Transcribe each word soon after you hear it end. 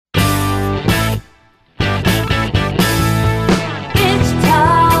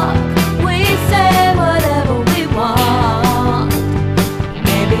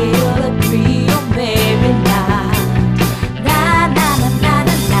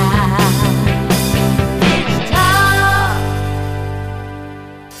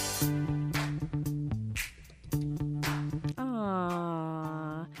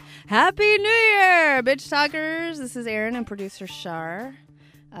Happy New Year, bitch talkers. This is Erin and producer Shar.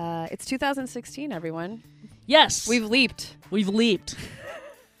 It's 2016, everyone. Yes. We've leaped. We've leaped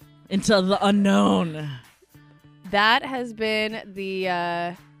into the unknown. That has been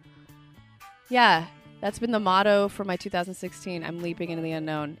the, that's been the motto for my 2016. I'm leaping into the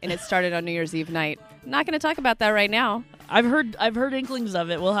unknown. And it started on New Year's Eve night. I'm not going to talk about that right now. I've heard inklings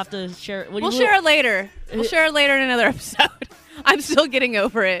of it. We'll have to share it. We'll share it later. We'll share it later in another episode. I'm still getting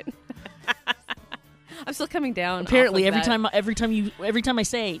over it. I'm still coming down. Apparently, every time I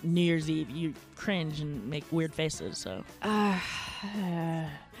say New Year's Eve, you cringe and make weird faces. So,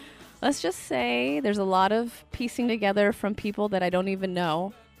 let's just say there's a lot of piecing together from people that I don't even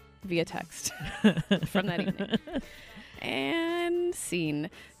know via text from that evening. And scene.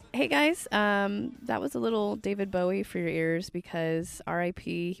 Hey guys, that was a little David Bowie for your ears because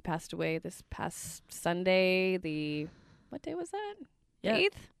R.I.P. He passed away this past Sunday. What day was that? Yeah.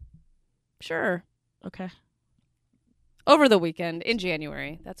 8th? Sure. Okay. Over the weekend in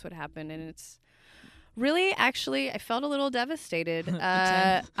January. That's what happened. And it's really, actually, I felt a little devastated.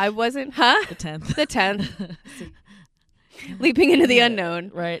 I wasn't, The 10th. The 10th. Leaping into the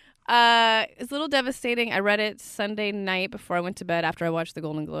unknown. Right. It's a little devastating. I read it Sunday night before I went to bed after I watched the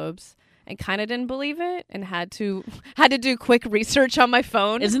Golden Globes and kind of didn't believe it and had to do quick research on my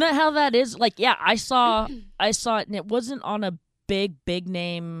phone. Isn't that how that is? Like, yeah, I saw it and it wasn't on a big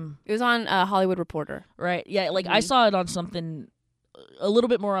name. It was on Hollywood Reporter. Right. Yeah, like I saw it on something a little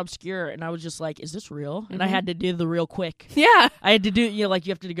bit more obscure and I was just like, is this real? And I had to do the real quick. Yeah. I had to do, you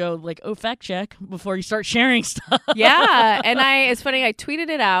have to go like, fact check before you start sharing stuff. Yeah. And it's funny, I tweeted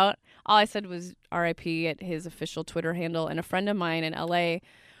it out. All I said was RIP at his official Twitter handle, and a friend of mine in LA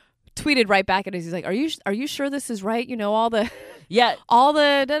tweeted right back at us. He's like, "Are you sure this is right? You know all the all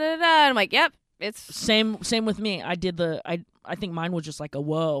the da da da." And I'm like, "Yep, it's same with me." I did I think mine was just like a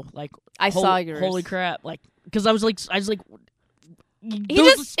whoa, like I saw yours. Holy crap, like because I was like it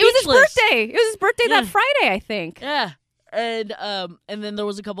was his birthday. It was his birthday that Friday, I think. Yeah, and then there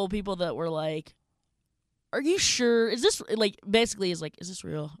was a couple of people that were like, "Are you sure? Is this like basically is like is this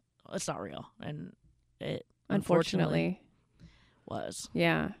real?" It's not real, and it unfortunately was.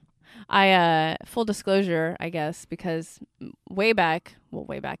 Yeah, I full disclosure, I guess, because way back,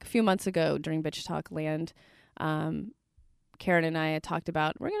 a few months ago during Bitch Talk Land, Karen and I had talked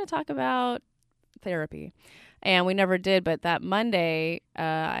about we're going to talk about therapy, and we never did. But that Monday,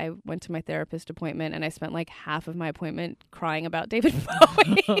 I went to my therapist appointment, and I spent like half of my appointment crying about David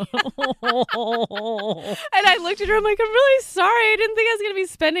Bowie. And I looked at her, I'm like, I'm really sorry. I didn't think I was going to be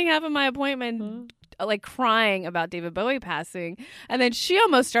spending half of my appointment like crying about David Bowie passing. And then she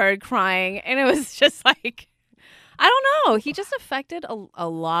almost started crying, and it was just like, I don't know. He just affected a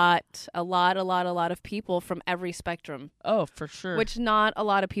lot of people from every spectrum. Oh, for sure. Which not a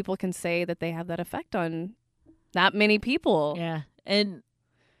lot of people can say that they have that effect on that many people. Yeah. And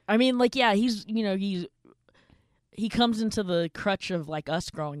I mean, like, yeah, he comes into the crutch of like us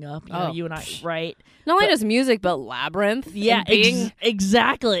growing up, you and I, right? Not only just music, but Labyrinth. Yeah,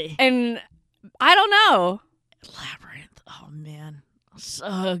 exactly. And I don't know. Labyrinth. Oh man,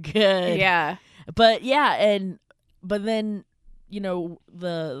 so good. Yeah. But yeah, but then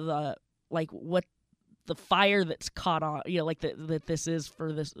the like what the fire that's caught on, like that this is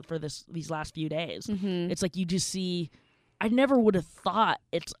for these last few days. Mm-hmm. It's like you just see. I never would have thought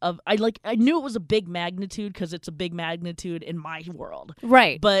I knew it was a big magnitude because it's a big magnitude in my world.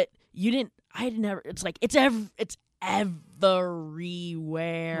 Right. But it's like it's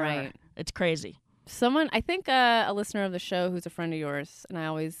everywhere. Right. It's crazy. Someone, I think a listener of the show who's a friend of yours, and I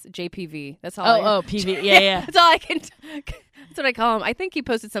always, JPV. That's all. PV. Yeah. That's all I can, that's what I call him. I think he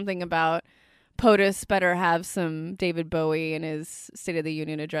posted something about POTUS better have some David Bowie in his State of the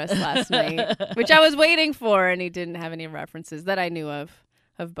Union address last night, which I was waiting for, and he didn't have any references that I knew of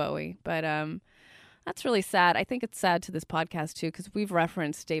Bowie. But that's really sad. I think it's sad to this podcast, too, because we've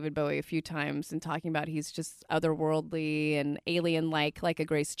referenced David Bowie a few times and talking about he's just otherworldly and alien-like, like a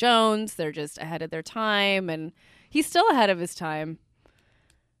Grace Jones. They're just ahead of their time, and he's still ahead of his time.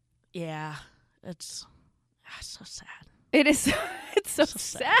 Yeah, it's so sad. It is. It's so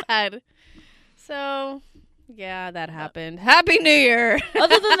sad. So, yeah, that happened. Happy New Year.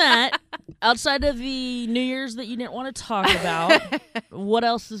 Other than that, outside of the New Year's that you didn't want to talk about, what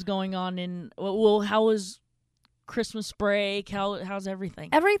else is going on how was Christmas break? How's everything?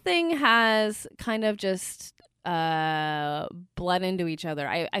 Everything has kind of just bled into each other.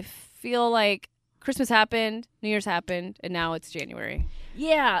 I feel like Christmas happened, New Year's happened, and now it's January.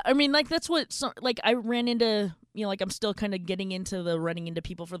 Yeah, I mean, like, that's what, I ran into, like, I'm still kind of getting into the running into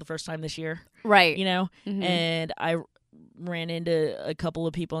people for the first time this year. Right. Mm-hmm. And I ran into a couple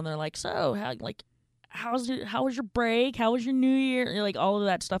of people and they're like, so how was your break? How was your New Year? Like all of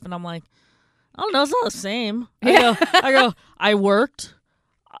that stuff. And I'm like, I don't know. It's not the same. I worked.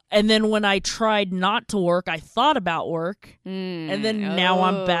 And then when I tried not to work, I thought about work. And then now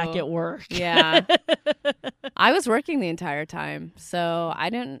I'm back at work. Yeah. I was working the entire time. So I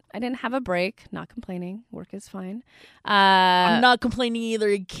didn't have a break. Not complaining. Work is fine. I'm not complaining either.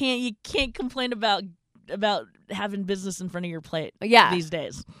 You can't complain about having business in front of your plate. Yeah. These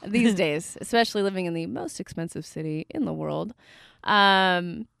days, especially living in the most expensive city in the world.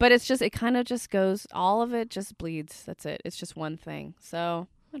 But it kind of just goes, all of it just bleeds. That's it. It's just one thing. So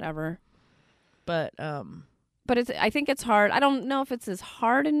whatever. But I think it's hard. I don't know if it's as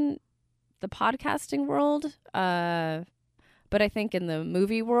hard in the podcasting world. But I think in the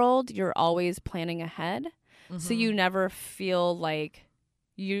movie world, you're always planning ahead. Mm-hmm. So you never feel like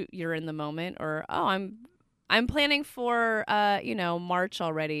you're in the moment, or I'm planning for March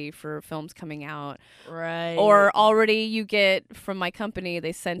already for films coming out, right? Or already you get from my company,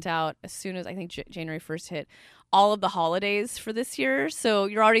 they sent out as soon as I think January 1st hit, all of the holidays for this year. So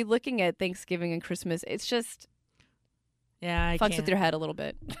you're already looking at Thanksgiving and Christmas. It's just fucks with your head a little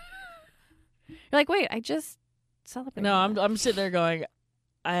bit. You're like, wait, I just celebrated. No, I'm sitting there going,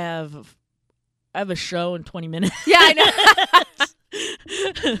 I have a show in 20 minutes. Yeah, I know.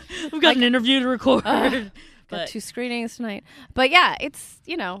 We've got an interview to record. Got 2 screenings tonight. But yeah, it's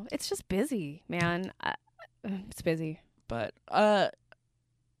just busy, man. It's busy. But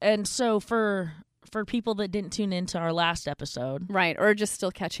and so for people that didn't tune into our last episode, right, or just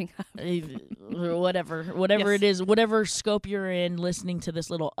still catching up, whatever yes. It is, whatever scope you're in, listening to this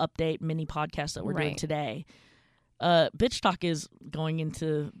little update mini podcast that we're doing today, Bitch Talk is going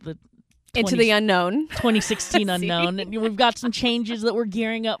into the unknown. 2016 unknown. And we've got some changes that we're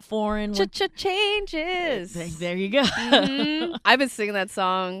gearing up for. And changes. There you go. Mm-hmm. I've been singing that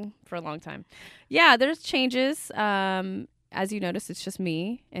song for a long time. Yeah, there's changes. As you notice, it's just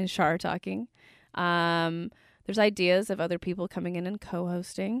me and Shar talking. There's ideas of other people coming in and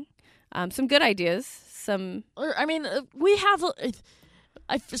co-hosting. Some good ideas. We have...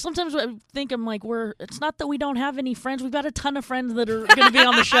 sometimes I think I'm like, it's not that we don't have any friends. We've got a ton of friends that are going to be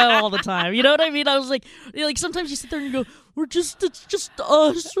on the show all the time. You know what I mean? I was like sometimes you sit there and you go, it's just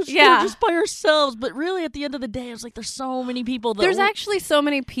us. We're just by ourselves. But really at the end of the day, it's like, there's so many people. There's actually so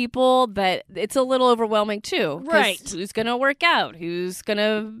many people that it's a little overwhelming too. Right. Who's going to work out? Who's going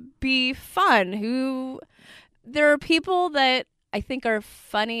to be fun? There are people that I think are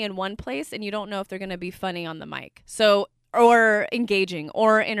funny in one place and you don't know if they're going to be funny on the mic. Or engaging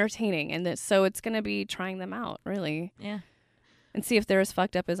or entertaining, and so it's going to be trying them out, really. Yeah. And see if they're as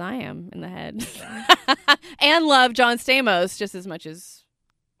fucked up as I am in the head. And love John Stamos just as much as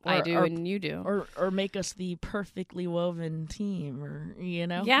I do and you do. Or make us the perfectly woven team, or,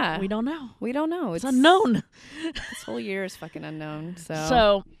 Yeah. We don't know. It's unknown. This whole year is fucking unknown,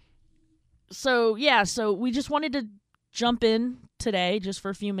 So we just wanted to jump in today just for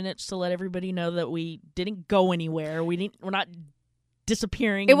a few minutes to let everybody know that we didn't go anywhere. We're not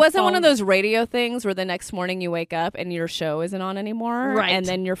disappearing. It wasn't one of those radio things where the next morning you wake up and your show isn't on anymore. Right. And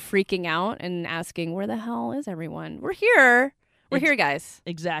then you're freaking out and asking, where the hell is everyone? We're here. We're here, guys.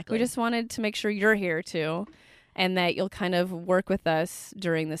 Exactly. We just wanted to make sure you're here too, and that you'll kind of work with us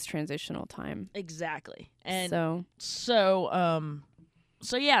during this transitional time. Exactly. And so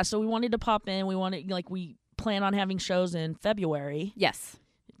we wanted to pop in. We plan on having shows in February. Yes.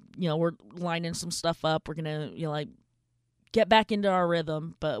 We're lining some stuff up. We're going to, get back into our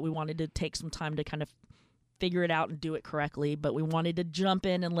rhythm, but we wanted to take some time to kind of figure it out and do it correctly. But we wanted to jump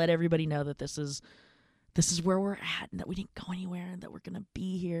in and let everybody know that this is where we're at, and that we didn't go anywhere, and that we're going to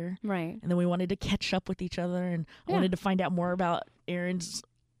be here. Right. And then we wanted to catch up with each other, and I wanted to find out more about Erin's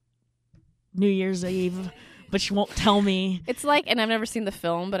New Year's Eve, but she won't tell me. It's like, and I've never seen the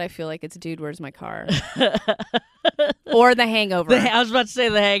film, but I feel like it's Dude, Where's My Car? Or The Hangover. I was about to say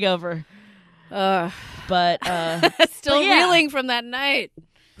The Hangover. But still reeling from that night.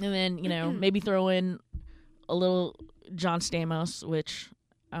 And then, maybe throw in a little John Stamos, which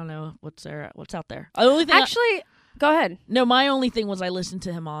I don't know what's out there. The only thing go ahead. No, my only thing was I listened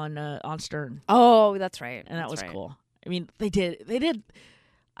to him on Stern. Oh, that's right. And that was cool. I mean, they did.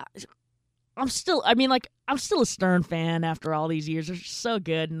 I'm still a Stern fan after all these years. They're so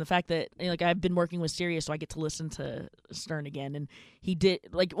good, and the fact that I've been working with Sirius, so I get to listen to Stern again. And he did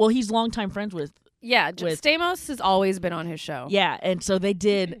he's longtime friends with. Yeah, Stamos has always been on his show. Yeah, and so they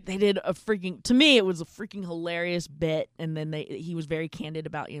did a freaking, to me it was a freaking hilarious bit, and then he was very candid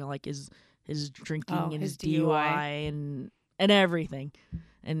about his drinking and his DUI and everything,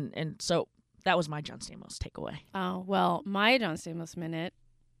 and so that was my John Stamos takeaway. Oh, well, my John Stamos minute.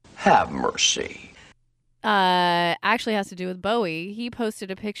 Have mercy. Actually has to do with Bowie. He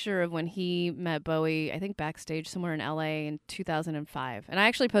posted a picture of when he met Bowie, I think backstage somewhere in LA in 2005. And I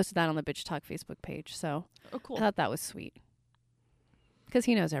actually posted that on the Bitch Talk Facebook page. So cool. I thought that was sweet. Because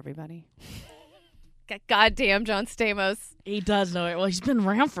he knows everybody. Goddamn John Stamos. He does know it. Well, he's been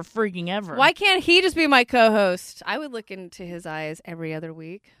around for freaking ever. Why can't he just be my co-host? I would look into his eyes every other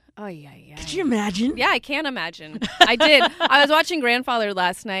week. Oh, yeah. Could you imagine? Yeah, I can't imagine. I did. I was watching Grandfather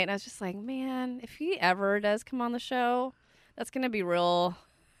last night, and I was just like, man, if he ever does come on the show, that's going to be real.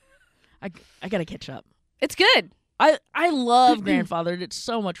 I got to catch up. It's good. I love Grandfather. It's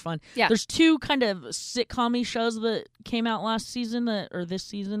so much fun. Yeah. There's 2 kind of sitcom-y shows that came out last season or this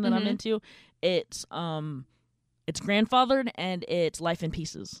season that I'm into. It's Grandfathered and it's Life in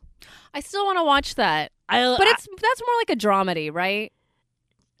Pieces. I still want to watch that. But that's more like a dramedy, right?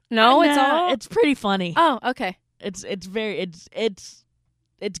 No, it's pretty funny. Oh, okay. It's good.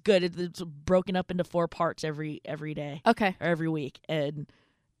 It's broken up into 4 parts every day. Okay. Or every week. And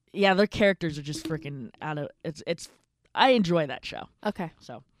yeah, their characters are just freaking out of it's I enjoy that show. Okay.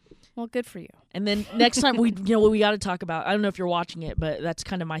 So, well, good for you. and then next time we what we got to talk about. I don't know if you're watching it, but that's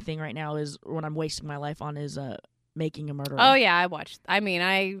kind of my thing right now is what I'm wasting my life on is Making a Murderer. Oh yeah, I watched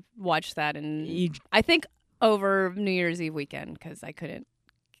that and I think over New Year's Eve weekend cuz I couldn't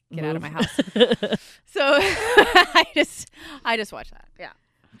get out of my house. So I just watched that. Yeah.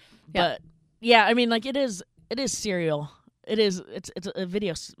 But yeah, I mean like it is Serial. It's a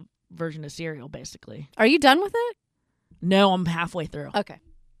video version of Serial basically. Are you done with it? No, I'm halfway through. Okay.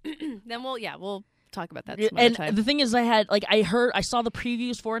 Then we'll talk about that some and other time. the thing is I saw the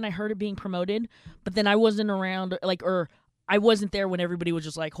previews for it and I heard it being promoted, but then I wasn't around or I wasn't there when everybody was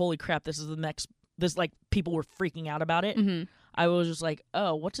just like, holy crap, this is the next like people were freaking out about it. Mm-hmm. I was just like,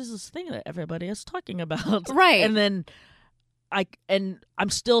 oh, what is this thing that everybody is talking about? Right. And then I'm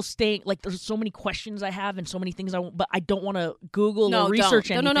still staying, like, there's so many questions I have and so many things but I don't want to Google or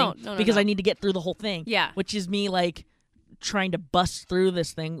research anything no, because I need to get through the whole thing. Yeah. Which is me, like, trying to bust through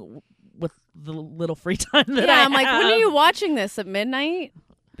this thing with the little free time that I have. I'm like, when are you watching this? At midnight?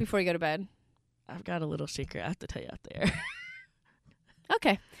 Before you go to bed? I've got a little secret I have to tell you out there.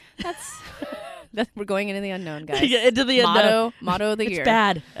 Okay. We're going into the unknown, guys. Yeah, into the unknown. Motto of the year. It's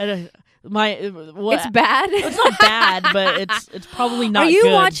bad. It's bad? It's not bad, but it's probably not good. Are you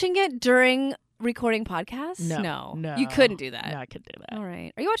good. watching it during recording podcasts? No. You couldn't do that. No, I could do that. All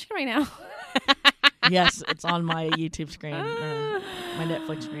right. Are you watching it right now? Yes, it's on my YouTube screen, or my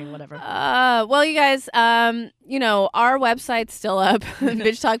Netflix screen, whatever. Well, you guys, our website's still up,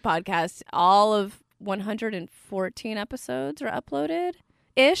 Bitch Talk Podcast. All of 114 episodes are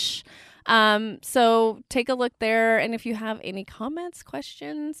uploaded-ish. So take a look there, and if you have any comments,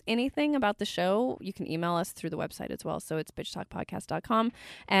 questions, anything about the show, you can email us through the website as well. So it's bitchtalkpodcast.com,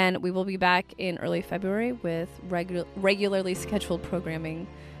 and we will be back in early February with regularly scheduled programming.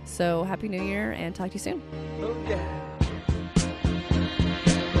 So happy New Year, and talk to you soon. Okay.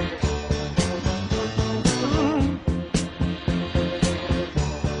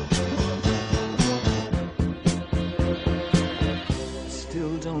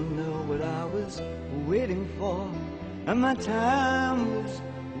 Still don't know what I was waiting for, and my time was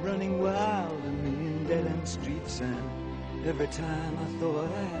running wild, a million dead-end streets, and every time I thought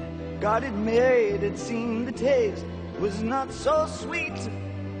I got it made, it seemed the taste was not so sweet.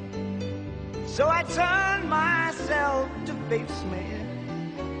 So I turned myself to face me,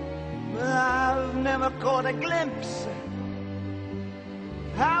 but I've never caught a glimpse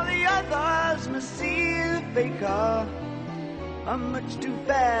how the others must see the faker. I'm much too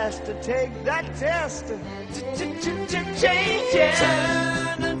fast to take that test. Changes.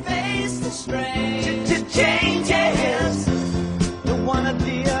 Turn and face the strain. Changes. Don't wanna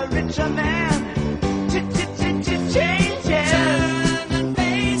be a richer man.